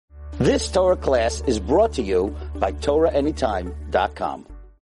This Torah class is brought to you by TorahAnytime.com.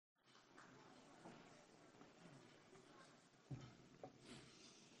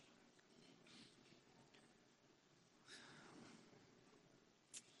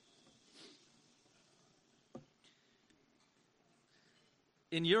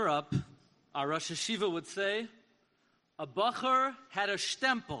 In Europe, our Rosh Hashiva would say, a bacher had a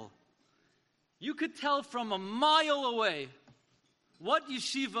stempel. You could tell from a mile away what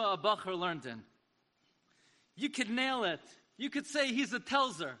yeshiva a bacher learned in. You could nail it. You could say he's a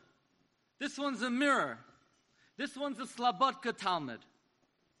Telzer. This one's a Mirror. This one's a Slabodka Talmud.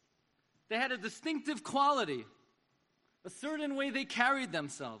 They had a distinctive quality, a certain way they carried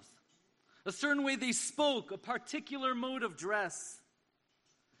themselves, a certain way they spoke, a particular mode of dress.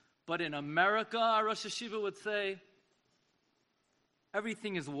 But in America, our Rosh Hashiva would say,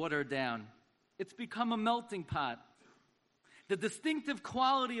 everything is watered down. It's become a melting pot. The distinctive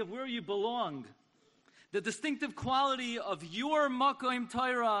quality of where you belong, the distinctive quality of your Makom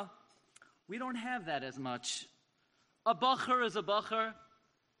Torah, we don't have that as much. A bacher is a bacher,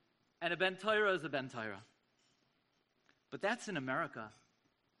 and a ben Torah is a ben Torah. But that's in America.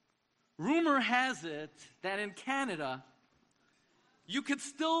 Rumor has it that in Canada, you could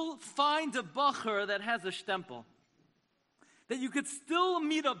still find a bacher that has a stempel. That you could still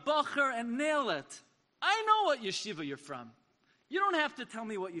meet a bacher and nail it. I know what yeshiva you're from. You don't have to tell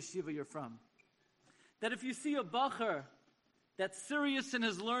me what yeshiva you're from. That if you see a bacher that's serious in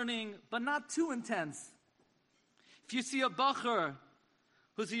his learning, but not too intense. If you see a bacher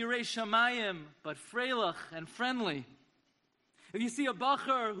who's a Yirei Shamayim, but freilich and friendly. If you see a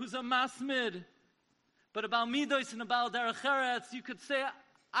bacher who's a masmid, but about midos and about derech eretz, you could say,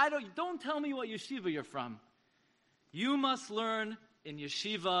 don't tell me what yeshiva you're from. You must learn in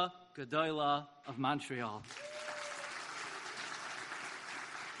Yeshiva Gedola of Montreal.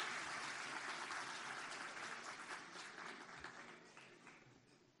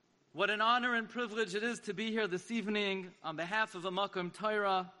 What an honor and privilege it is to be here this evening on behalf of a Makom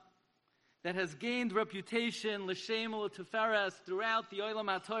Torah that has gained reputation, l'shem u'l'teferes, throughout the Olam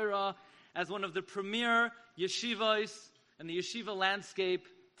HaTorah as one of the premier yeshivos in the yeshiva landscape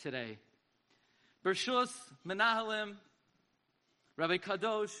today. Bershus Menahalim, Rabbi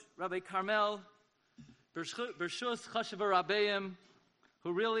Kadosh, Rabbi Carmel, Bershus Chashiva Rabbeim,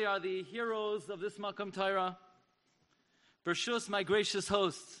 who really are the heroes of this Makom Torah. Bershus, my gracious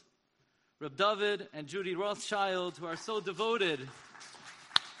hosts, Reb David and Judy Rothschild, who are so devoted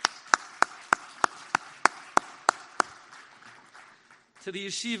to the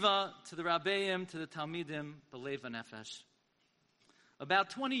yeshiva, to the Rabbeim, to the Talmidim, B'Lev Nefesh.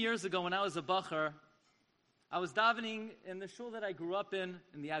 About 20 years ago, when I was a bacher, I was davening in the shul that I grew up in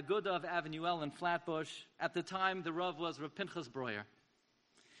the Aguda of Avenue L in Flatbush. At the time, the Rav was Rav Pinchas Breuer.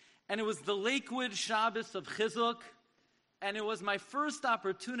 And it was the Lakewood Shabbos of Chizuk, and it was my first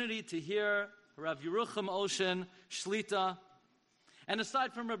opportunity to hear Rav Yerucham Oshen Shlita. And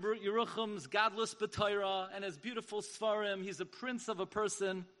aside from Rav Yerucham's godless b'Torah and his beautiful Sfarim, he's a prince of a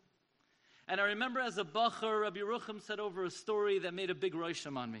person. And I remember as a bacher, Rabbi Yerucham said over a story that made a big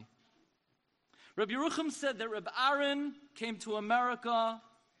rosham on me. Rabbi Yerucham said that Reb Aaron came to America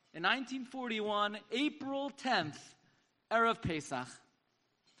in 1941, April 10th, Erev Pesach.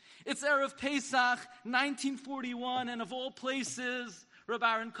 It's Erev Pesach, 1941, and of all places, Reb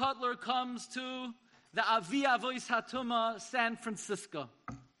Aaron Kotler comes to the Avi Avois Hatuma, San Francisco,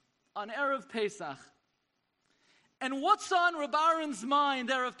 on Erev Pesach. And what's on Reb Aaron's mind,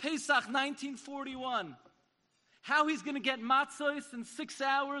 Erev Pesach 1941? How he's going to get matzos in 6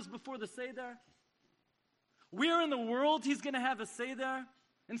 hours before the Seder? Where in the world he's going to have a Seder?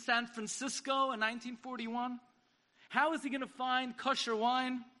 In San Francisco in 1941? How is he going to find kosher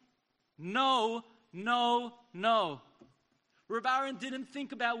wine? No, no, no. Reb Aaron didn't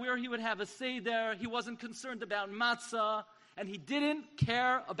think about where he would have a Seder. He wasn't concerned about matzah, and he didn't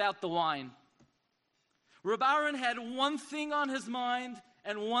care about the wine. Reb Aaron had one thing on his mind,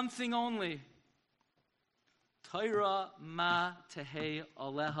 and one thing only. Torah ma tehei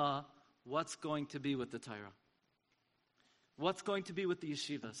aleha. What's going to be with the Torah? What's going to be with the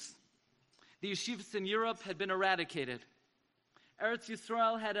yeshivas? The yeshivas in Europe had been eradicated. Eretz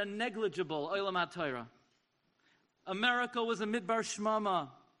Yisrael had a negligible Olam HaTorah. America was a Midbar Shmama.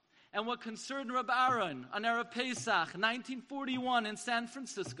 And what concerned Reb Aaron on Erev Pesach, 1941 in San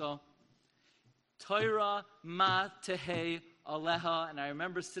Francisco, Torah ma tehei aleha. And I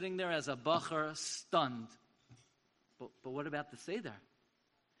remember sitting there as a bacher, stunned. But what about the Seder?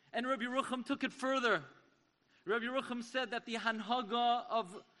 And Rabbi Yerucham took it further. Rabbi Yerucham said that the Hanhaga of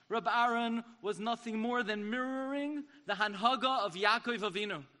Reb Aaron was nothing more than mirroring the Hanhaga of Yaakov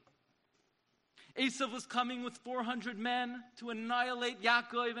Avinu. Esav was coming with 400 men to annihilate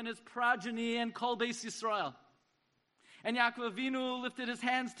Yaakov and his progeny and Kol Beis Yisrael. And Yaakov Avinu lifted his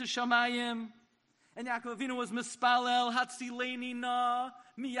hands to Shamayim. And Yaakov Avinu was mispalel, Hatzileni na,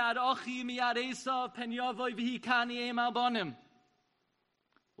 miyad achi, miyad Esav, pen yavoi v'hikani em albonim.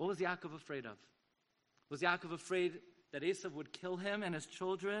 What was Yaakov afraid of? Was Yaakov afraid that Esav would kill him and his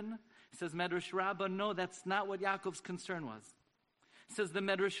children? It says Medrash Rabbah, no, that's not what Yaakov's concern was. It says the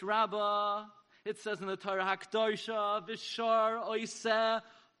Medrash Rabbah, it says in the Torah, Hakdosha, Vishar, Oiseh,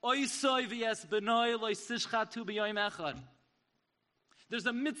 Oisoi v'yes benoi, loisishchatu b'yoyim echad. There's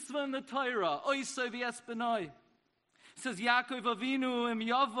a mitzvah in the Torah, Oisoi v'yes benoi. It says, Yaakov Avinu, im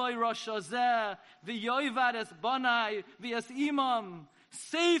yavoi rosh hazeh, v'yoivad es banai, v'yes imam,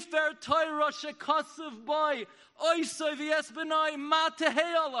 Sefer Torah shekasuv boy, Oisoi v'yes benoi, ma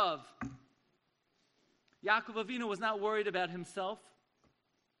tehei olav. Yaakov Avinu was not worried about himself,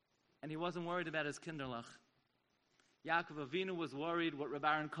 and he wasn't worried about his kinderlach. Yaakov Avinu was worried what Reb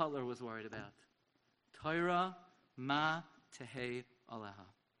Aaron Kotler was worried about. Torah ma tehei alaha.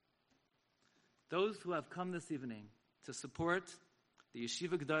 Those who have come this evening to support the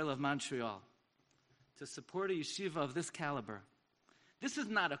Yeshiva Gedolah of Montreal, to support a yeshiva of this caliber, this is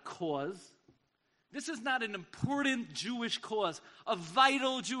not a cause. This is not an important Jewish cause, a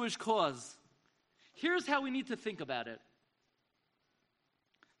vital Jewish cause. Here's how we need to think about it.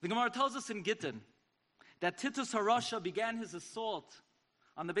 The Gemara tells us in Gittin that Titus HaRasha began his assault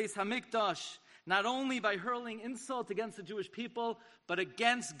on the Beis HaMikdash not only by hurling insult against the Jewish people, but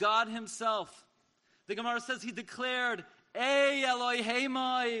against God himself. The Gemara says he declared, Ey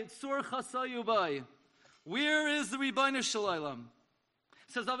Eloheimai, Tzur Chasayubai. Where is the Ribbono Shel Olam?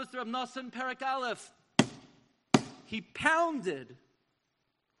 Says obviously Rav Nosson Perek Aleph. He pounded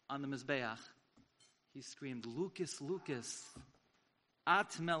on the Mizbeach. He screamed, Lucas, Lucas,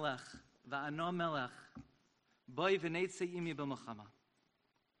 At Melech, Va'ano Melech, Boi v'neitze imi b'machama.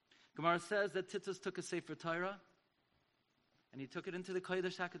 Gemara says that Titus took a Sefer Torah and he took it into the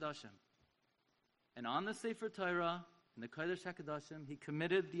Kodesh HaKadoshim. And on the Sefer Torah, in the Kodesh HaKadoshim, he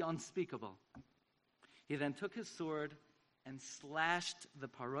committed the unspeakable. He then took his sword and slashed the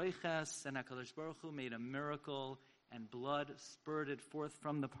paroiches, and HaKadosh Baruch Hu made a miracle, and blood spurted forth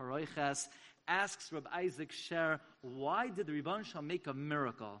from the paroiches. Asks Reb Isaac Sher, why did the Ribbono Shel Olam make a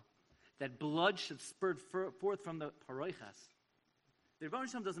miracle that blood should spurt forth from the paroiches? The Ribbono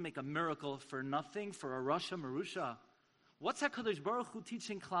Shel Olam doesn't make a miracle for nothing, for a Rasha Marusha. What's HaKadosh Baruch Hu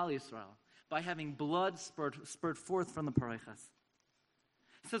teaching Klal Yisrael? By having blood spurt forth from the paroiches.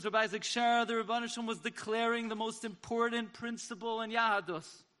 Says Rabbi Isaac Sher, the Ribbono Shel Olam was declaring the most important principle in Yahadus,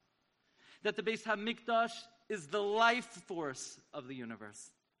 that the Beis HaMikdash is the life force of the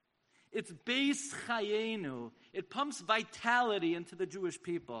universe. It's Beis Chayenu. It pumps vitality into the Jewish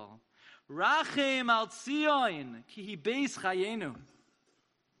people. Rachem al Tzion, ki hi Beis Chayenu.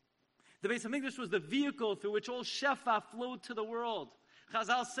 The Beis HaMikdash was the vehicle through which all Shefa flowed to the world.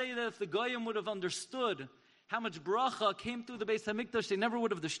 Chazal say that if the Goyim would have understood how much bracha came through the Beis HaMikdash, they never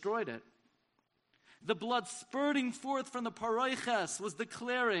would have destroyed it. The blood spurting forth from the paroiches was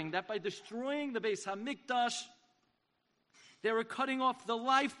declaring that by destroying the Beis HaMikdash, they were cutting off the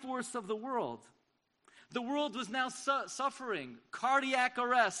life force of the world. The world was now suffering cardiac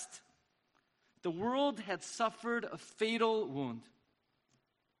arrest. The world had suffered a fatal wound.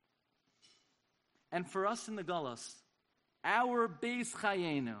 And for us in the Galus, our Beis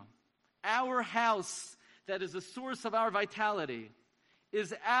Chayenu, our house that is the source of our vitality,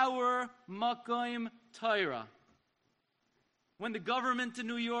 is our Makom Torah. When the government in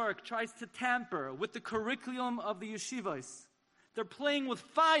New York tries to tamper with the curriculum of the yeshivos, they're playing with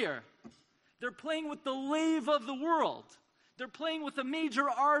fire. They're playing with the lave of the world. They're playing with a major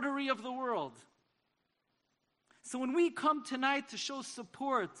artery of the world. So when we come tonight to show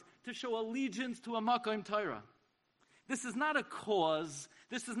support, to show allegiance to a Makom Torah, this is not a cause.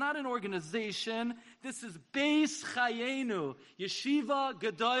 This is not an organization. This is Beis Chayenu. Yeshiva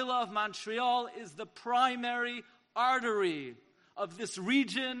Gedolah of Montreal is the primary artery of this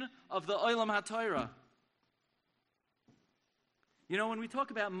region of the Olam HaTorah. You know, when we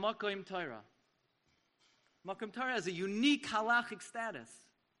talk about Makom Torah has a unique halachic status.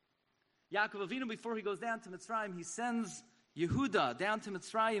 Yaakov Avinu, before he goes down to Mitzrayim, he sends Yehuda down to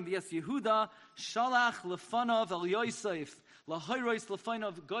Mitzrayim. Yes, Yehuda, Shalach lefanav el Yosef, lahoros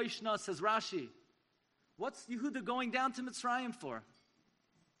lefanav goishna, says Rashi. What's Yehuda going down to Mitzrayim for?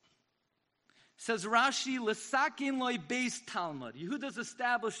 Says Rashi, lesakin loy beis Talmud. Yehuda's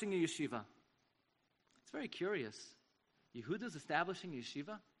establishing a yeshiva. It's very curious. Yehuda's establishing a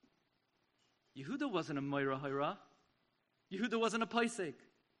yeshiva? Yehuda wasn't a Moira Hira. Yehuda wasn't a Paisek.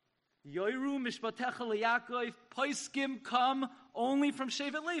 Yoiru mishpatecha leYaakov, Poiskim come only from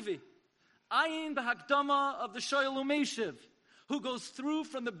Shevet Levi. Ayin b'hakdama of the Shoel Umeshiv, who goes through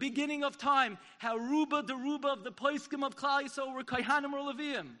from the beginning of time, how Ruba de Ruba of the Poiskim of Klal Yisrael were Kohanim or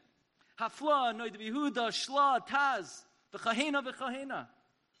Leviim. Hafla, Noid Yehuda, Shla, Taz, v'chahena v'chahena.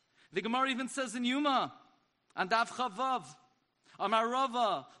 The Gemara even says in Yuma, and Daf Chavav, Amar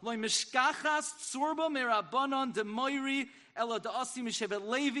Rava, Loi mishkachas tzurba merabanan de moiri ela da'asi mishevet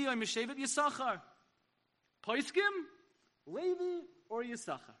Levi or mishevet Yisachar. Poiskim, Levi or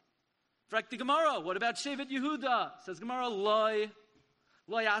Yisachar. Frak the Gemara, what about Shevet Yehuda? Says Gemara, Loi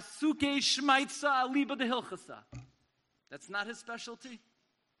asuke shmaitza aliba de hilchasa. That's not his specialty.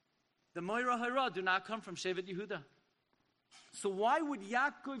 The Moira Hara do not come from Shevet Yehuda. So why would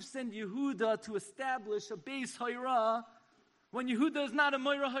Yaakov send Yehuda to establish a base Hara when Yehuda is not a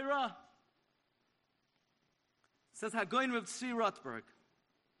Moira Hara? Says Hagoyin Rav Tzvi Rotberg.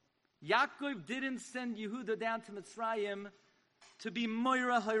 Yaakov didn't send Yehuda down to Mitzrayim to be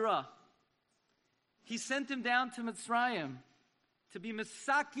Moira Hara. He sent him down to Mitzrayim to be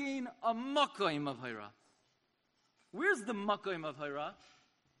Misakin a Makoim of Hara. Where's the Makoim of Hara?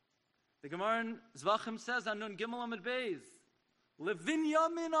 The Gemara in Zvachim says, Anun Gimel Amid Beis,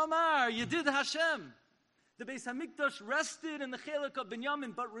 Levinyamin Amar, Yedid Hashem. The Beis HaMikdash rested in the Chelek of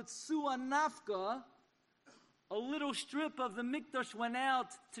Binyamin, but Ritzua Nafka, a little strip of the Mikdash went out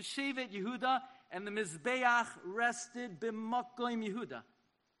to Shevet Yehuda, and the Mizbeach rested b'Makoim Yehuda.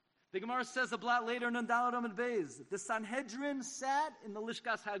 The Gemara says a blot later in Dalet Amid Beis, the Sanhedrin sat in the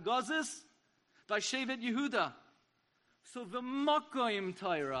Lishkas Hagazis by Shevet Yehuda. So the Makoim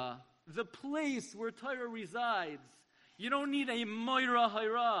Torah, the place where Torah resides, you don't need a Moira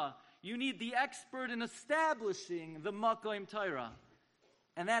Hara. You need the expert in establishing the Makoim Torah.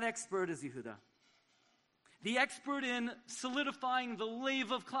 And that expert is Yehuda. The expert in solidifying the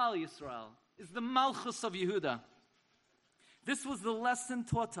Lev of Klal Yisrael is the Malchus of Yehuda. This was the lesson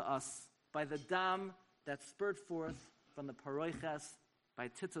taught to us by the dam that spurred forth from the Paroiches by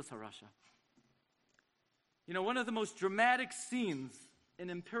Titus Harasha. You know, one of the most dramatic scenes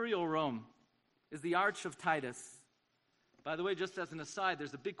in Imperial Rome is the Arch of Titus. By the way, just as an aside,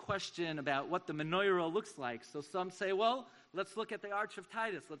 there's a big question about what the menorah looks like. So some say, well, let's look at the Arch of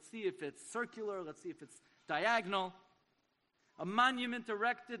Titus. Let's see if it's circular. Let's see if it's diagonal. A monument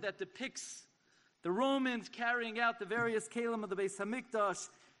erected that depicts the Romans carrying out the various kalim of the Beis HaMikdash.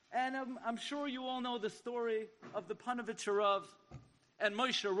 And I'm sure you all know the story of the Panovich Rav and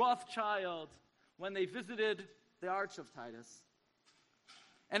Moshe Rothschild when they visited the Arch of Titus.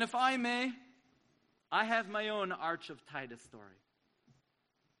 And if I may, I have my own Arch of Titus story.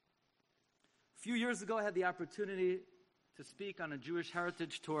 A few years ago, I had the opportunity to speak on a Jewish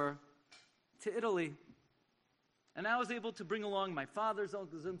heritage tour to Italy. And I was able to bring along my father's own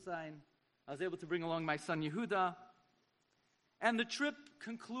Gesundsein. I was able to bring along my son Yehuda. And the trip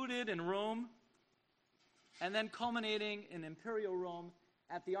concluded in Rome and then culminating in Imperial Rome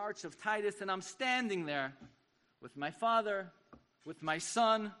at the Arch of Titus. And I'm standing there with my father, with my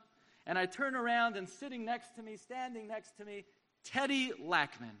son, and I turn around and standing next to me, Teddy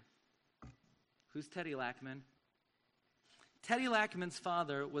Lackman. Who's Teddy Lackman? Teddy Lackman's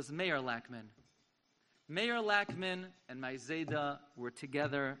father was Meir Lackman. Meir Lackman and my Zayda were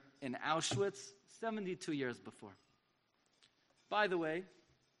together in Auschwitz 72 years before. By the way,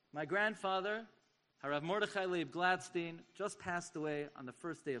 my grandfather, Harav Mordechai Leib Gladstein, just passed away on the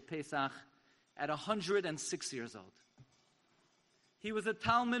first day of Pesach at 106 years old. He was a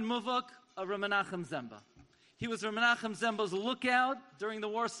Talmud Muvak of Reb Menachem Zemba. He was Reb Menachem Zemba's lookout during the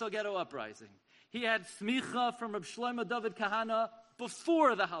Warsaw Ghetto Uprising. He had smicha from Reb Shlomo David Kahana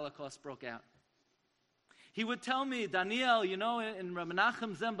before the Holocaust broke out. He would tell me, Daniel, you know, in Reb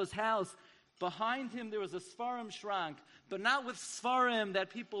Menachem Zemba's house, behind him there was a Sfarim shrank, but not with Sfarim that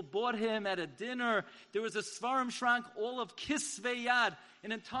people bought him at a dinner. There was a Sfarim shrank, all of Kisvei Yad,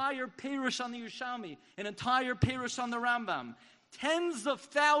 an entire Perush on the Yerushalmi, an entire Perush on the Rambam. Tens of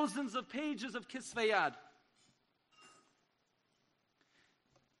thousands of pages of Kisvei Yad.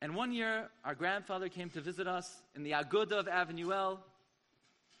 And one year, our grandfather came to visit us in the Aguda of Avenue L.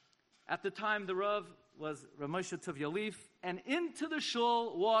 At the time, the Rav was Rav Moshe Tov Yalif, and into the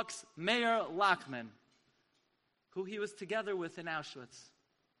shul walks Meir Lackman, who he was together with in Auschwitz.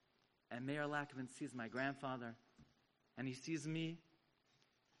 And Meir Lackman sees my grandfather, and he sees me,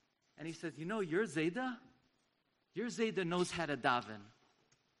 and he says, you know, your Zayda knows how to daven.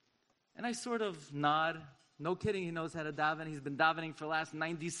 And I sort of nod. No kidding, he knows how to daven. He's been davening for the last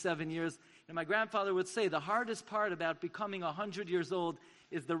 97 years. And my grandfather would say the hardest part about becoming 100 years old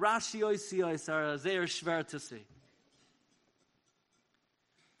is the Rashi Oisiyos are Zeir Shver to see.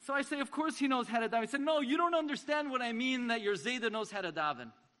 So I say, of course he knows how to daven. He said, no, you don't understand what I mean that your Zayda knows how to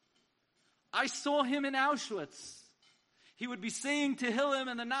daven. I saw him in Auschwitz. He would be saying Tehillim,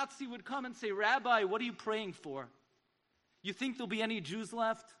 and the Nazi would come and say, Rabbi, what are you praying for? You think there'll be any Jews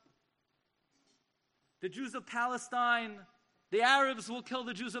left? The Jews of Palestine, the Arabs will kill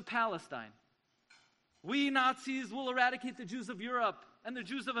the Jews of Palestine. We Nazis will eradicate the Jews of Europe. And the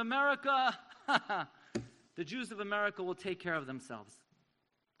Jews of America, the Jews of America will take care of themselves.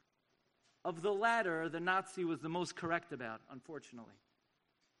 Of the latter, the Nazi was the most correct about, unfortunately.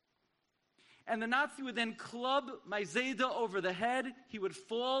 And the Nazi would then club my Zayda over the head. He would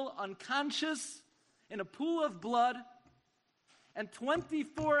fall unconscious in a pool of blood. And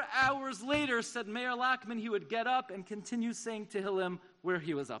 24 hours later, said Meir Lachman, he would get up and continue saying Tehillim where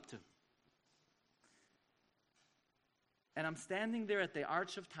he was up to. And I'm standing there at the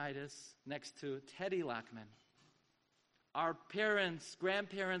Arch of Titus next to Teddy Lachman. Our parents,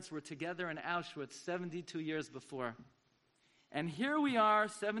 grandparents were together in Auschwitz 72 years before. And here we are,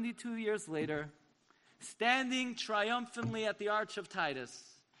 72 years later, standing triumphantly at the Arch of Titus.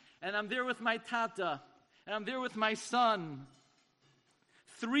 And I'm there with my tata, and I'm there with my son.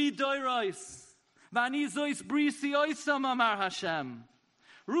 3 doiros. V'ani zois brisi oisam amar Hashem.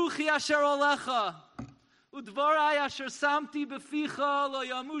 Ruchi asher olecha. Udvarai asher samti beficha lo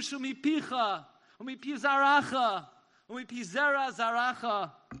yamushu mipicha. Umipi zaracha. Umipi zera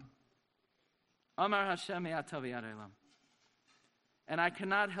zaracha. Amar Hashem me'atav v'yad olam. And I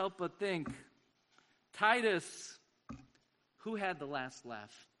cannot help but think, Titus, who had the last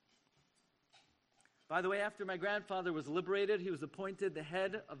laugh? By the way, after my grandfather was liberated, he was appointed the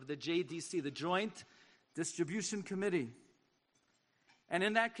head of the JDC, the Joint Distribution Committee. And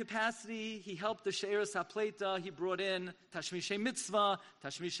in that capacity, he helped the She'eres HaPleita. He brought in Tashmishe Mitzvah,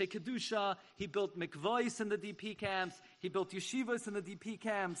 Tashmishe Kedusha. He built mikvahs in the DP camps. He built yeshivas in the DP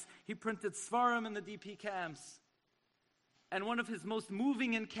camps. He printed Svarim in the DP camps. And one of his most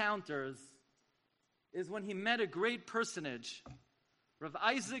moving encounters is when he met a great personage, Rav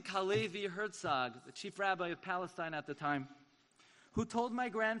Isaac Halevi Herzog, the chief rabbi of Palestine at the time, who told my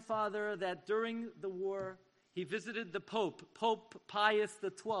grandfather that during the war, he visited the Pope, Pope Pius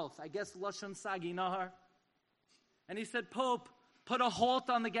XII, I guess Lashon Sagi Nahar. And he said, Pope, put a halt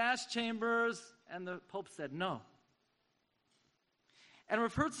on the gas chambers. And the Pope said, no. And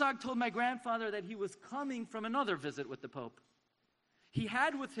Rav Herzog told my grandfather that he was coming from another visit with the Pope. He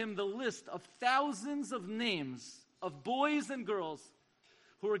had with him the list of thousands of names of boys and girls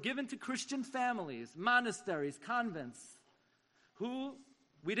who were given to Christian families, monasteries, convents, who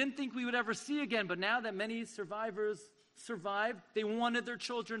we didn't think we would ever see again, but now that many survivors survived, they wanted their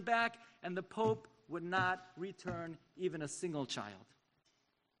children back, and the Pope would not return even a single child.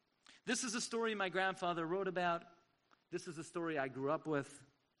 This is a story my grandfather wrote about. This is a story I grew up with.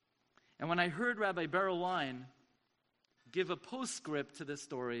 And when I heard Rabbi Beryl Wein give a postscript to this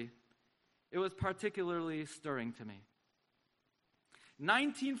story, it was particularly stirring to me.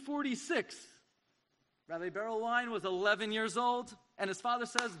 1946, Rabbi Beryl Wein was 11 years old, and his father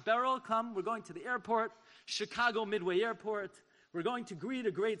says, Beryl, come, we're going to the airport, Chicago Midway Airport. We're going to greet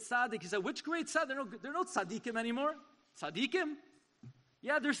a great tzaddik. He said, which great tzaddik? There are no tzaddikim anymore. Tzaddikim?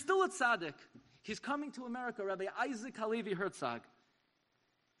 Yeah, there's still a tzaddik. He's coming to America, Rabbi Isaac Halevi Herzog.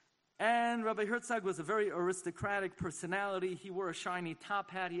 And Rabbi Herzog was a very aristocratic personality. He wore a shiny top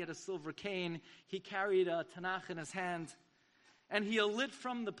hat. He had a silver cane. He carried a Tanakh in his hand. And he alit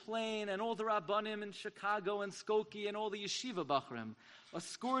from the plane, and all the Rabbanim in Chicago and Skokie and all the yeshiva bachrim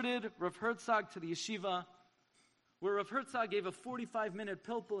escorted Rav Herzog to the yeshiva, where Rav Herzog gave a 45-minute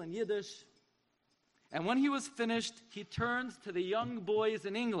pilpul in Yiddish. And when he was finished, he turns to the young boys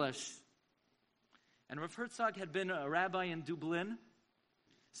in English. And Rav Herzog had been a rabbi in Dublin,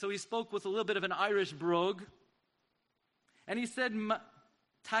 so he spoke with a little bit of an Irish brogue. And he said,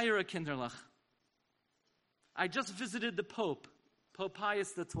 Tyra Kinderlach, I just visited the Pope, Pope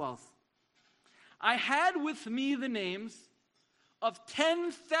Pius XII. I had with me the names of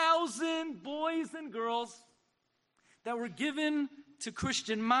 10,000 boys and girls that were given to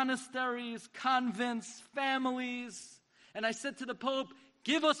Christian monasteries, convents, families. And I said to the Pope,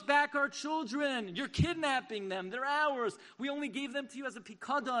 give us back our children. You're kidnapping them. They're ours. We only gave them to you as a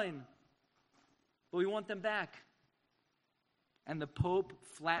pikadon. But we want them back. And the Pope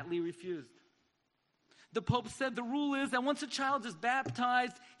flatly refused. The Pope said the rule is that once a child is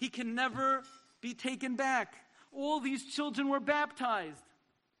baptized, he can never be taken back. All these children were baptized.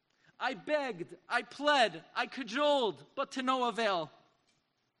 I begged, I pled, I cajoled, but to no avail.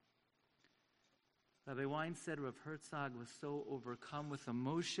 Rabbi Wein said Rav Herzog was so overcome with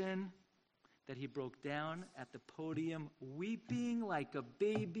emotion that he broke down at the podium, weeping like a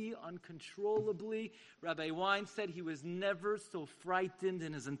baby uncontrollably. Rabbi Wein said he was never so frightened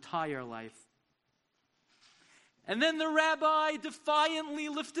in his entire life. And then the rabbi defiantly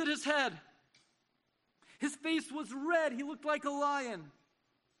lifted his head. His face was red. He looked like a lion.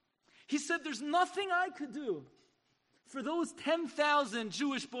 He said, there's nothing I could do for those 10,000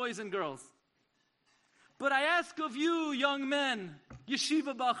 Jewish boys and girls. But I ask of you, young men,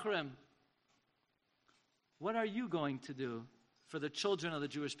 Yeshiva Bachrim, what are you going to do for the children of the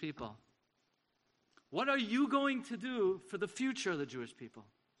Jewish people? What are you going to do for the future of the Jewish people?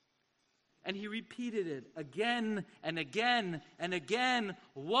 And he repeated it again and again and again.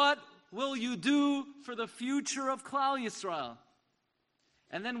 What will you do for the future of Klal Yisrael?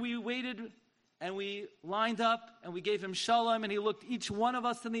 And then we waited and we lined up and we gave him shalom, and he looked each one of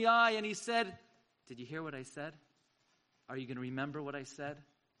us in the eye and he said, did you hear what I said? Are you going to remember what I said?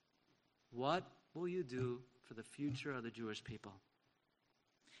 What will you do for the future of the Jewish people?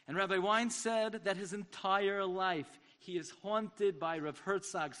 And Rabbi Wein said that his entire life he is haunted by Rav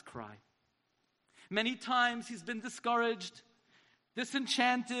Herzog's cry. Many times he's been discouraged,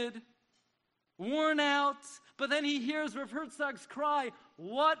 disenchanted, worn out, but then he hears Rav Herzog's cry,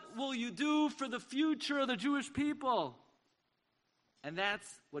 what will you do for the future of the Jewish people? And that's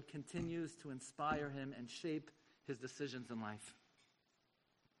what continues to inspire him and shape his decisions in life.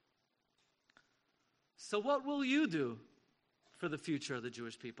 So what will you do for the future of the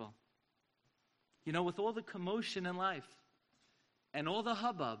Jewish people? You know, with all the commotion in life and all the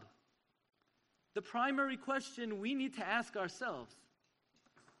hubbub, the primary question we need to ask ourselves,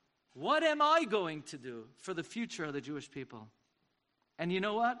 what am I going to do for the future of the Jewish people? And you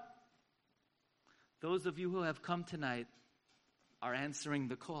know what? Those of you who have come tonight are answering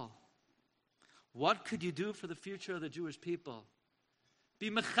the call. What could you do for the future of the Jewish people?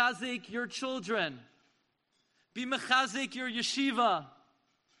 Be mechazik your children. Be mechazik your yeshiva.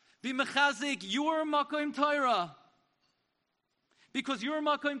 Be mechazik your makom Torah. Because your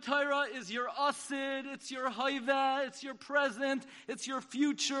makom Torah is your asid, it's your haiva, it's your present, it's your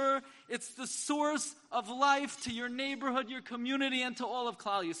future. It's the source of life to your neighborhood, your community, and to all of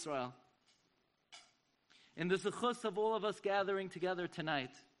Klal Yisrael. In the zechus of all of us gathering together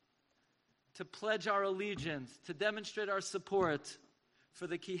tonight, to pledge our allegiance, to demonstrate our support for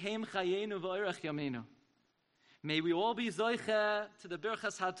the Kihem Chayenu V'Orech Yameinu. May we all be zoiche to the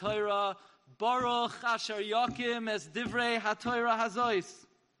Birchas HaTorah, Baruch Asher Yakim as Divrei HaTorah Hazois.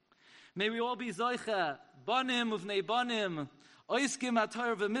 May we all be zoiche, Banim Uvnei Banim, Oiskim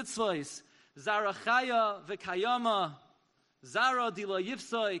HaTorah V'Mitzvos, Zara Chaya V'Kayama, Zara Dila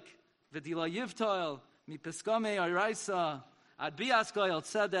Yifsoik V'Dila Yivtoil, Mi Peskame Araisa, Ad Bias Goyal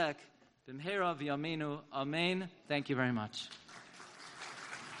Tzedek, B'Mhera V'Yameinu. Amen. Thank you very much.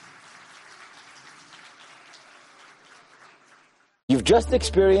 You've just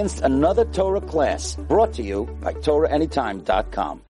experienced another Torah class brought to you by TorahAnytime.com.